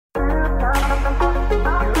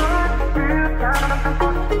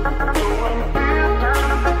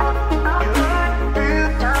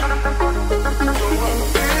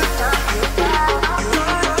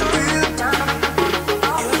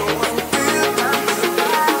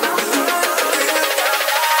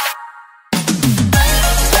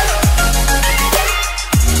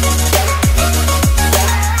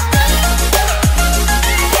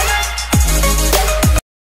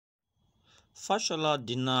Fashola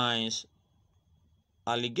denies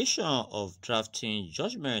allegation of drafting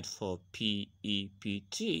judgment for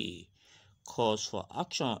PEPT, calls for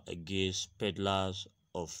action against peddlers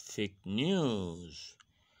of fake news.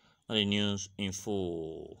 And the news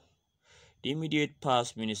info. The immediate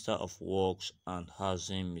past Minister of Works and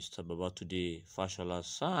Housing, Mr. Babatunde Fashola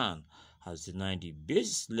San, has denied the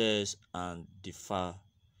baseless and defamatory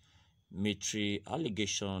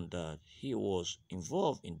allegation that he was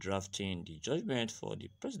involved in drafting the judgment for the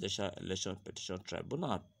Presidential Election Petition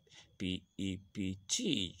Tribunal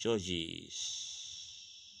PEPT judges.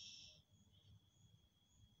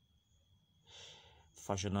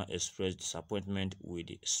 Fashola expressed disappointment with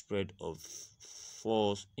the spread of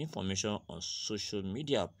false information on social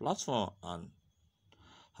media platforms and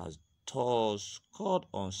has thus called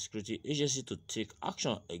on security agencies to take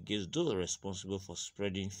action against those responsible for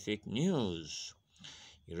spreading fake news.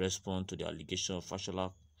 In response to the allegation,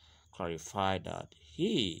 Fashola clarified that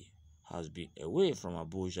he has been away from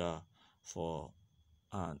Abuja for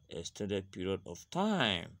an extended period of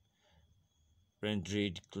time,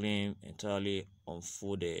 rendering claim entirely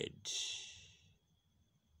unfounded.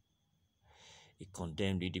 He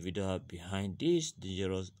condemned the individual behind this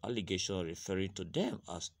dangerous allegation, referring to them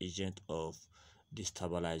as agents of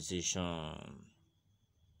destabilization.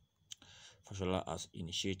 Fashola has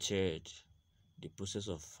initiated the process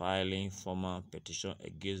of filing formal petition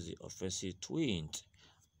against the offensive tweet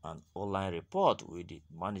and online report with the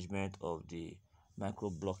management of the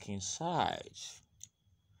micro-blocking site,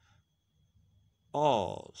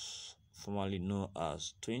 us, formerly known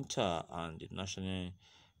as Twitter, and the National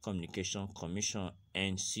Communication Commission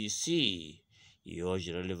 (NCC). He urged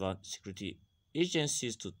relevant security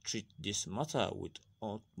agencies to treat this matter with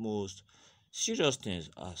utmost seriousness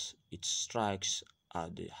as it strikes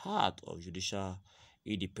at the heart of judicial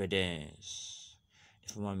independence.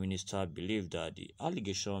 The former minister believed that the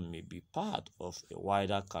allegation may be part of a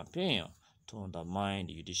wider campaign to undermine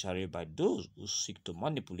the judiciary by those who seek to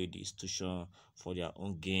manipulate the institution for their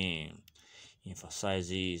own gain. He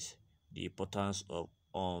emphasizes the importance of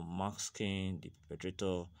unmasking the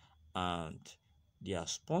perpetrator and their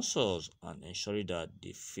sponsors and ensuring that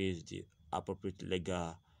they face the appropriate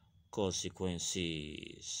legal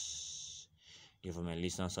consequences. Government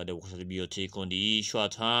listeners are what should be your take on the issue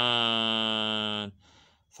at hand?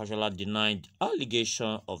 Fashola denied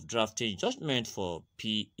allegation of drafting judgment for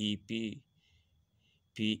PEPT,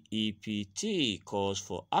 calls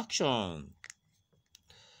for action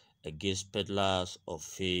against peddlers of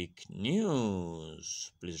fake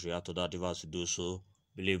news. Please react to that if you to do so.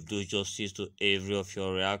 Believe do justice to every of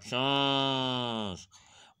your reactions.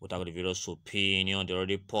 Without the video's opinion, they're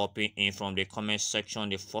already popping in from the comment section.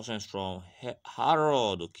 The first one's from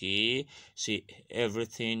Harold. Okay, see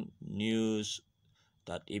everything news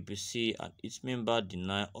that APC and its member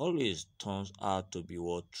deny always turns out to be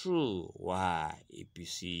what true. Why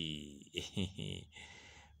APC?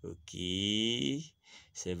 Okay,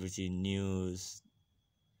 it's everything news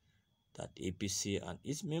that APC and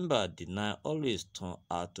its member deny always turn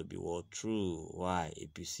out to be what true. Why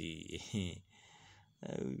APC?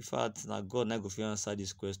 In fact, now God not go fit answer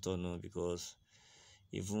this question, no, because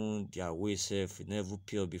even their way self never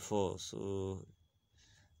pure before. So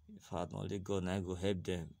in fact, only God now go help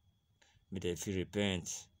them. May they feel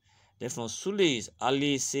repent. Then from Sulis,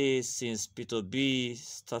 Ali says since Peter B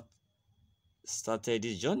started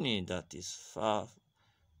this journey, that is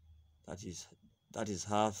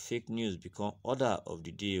how fake news become order of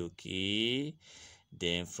the day. Okay.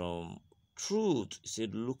 Then from Truth, he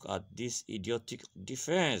said, look at this idiotic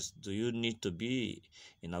defense. Do you need to be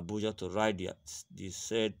in Abuja to write the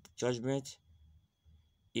said judgment?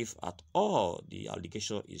 If at all the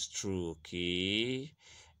allegation is true. Okay.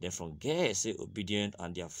 Then from Gay, say obedient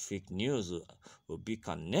and their fake news. Obi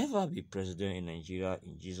can never be president in Nigeria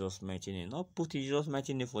in Jesus' mighty name. Not put in Jesus'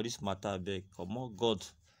 mighty name for this matter, I beg. Come on, God.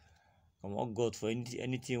 Come on, God, for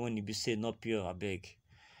anything when you be said not pure, I beg.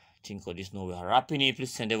 Think of this. No, we are wrapping it.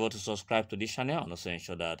 Please endeavor to subscribe to this channel and also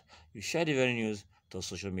ensure that you share the very news to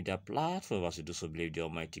social media platforms. As you do so, believe the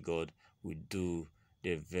Almighty God will do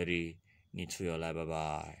the very needful for your life. Bye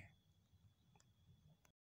bye.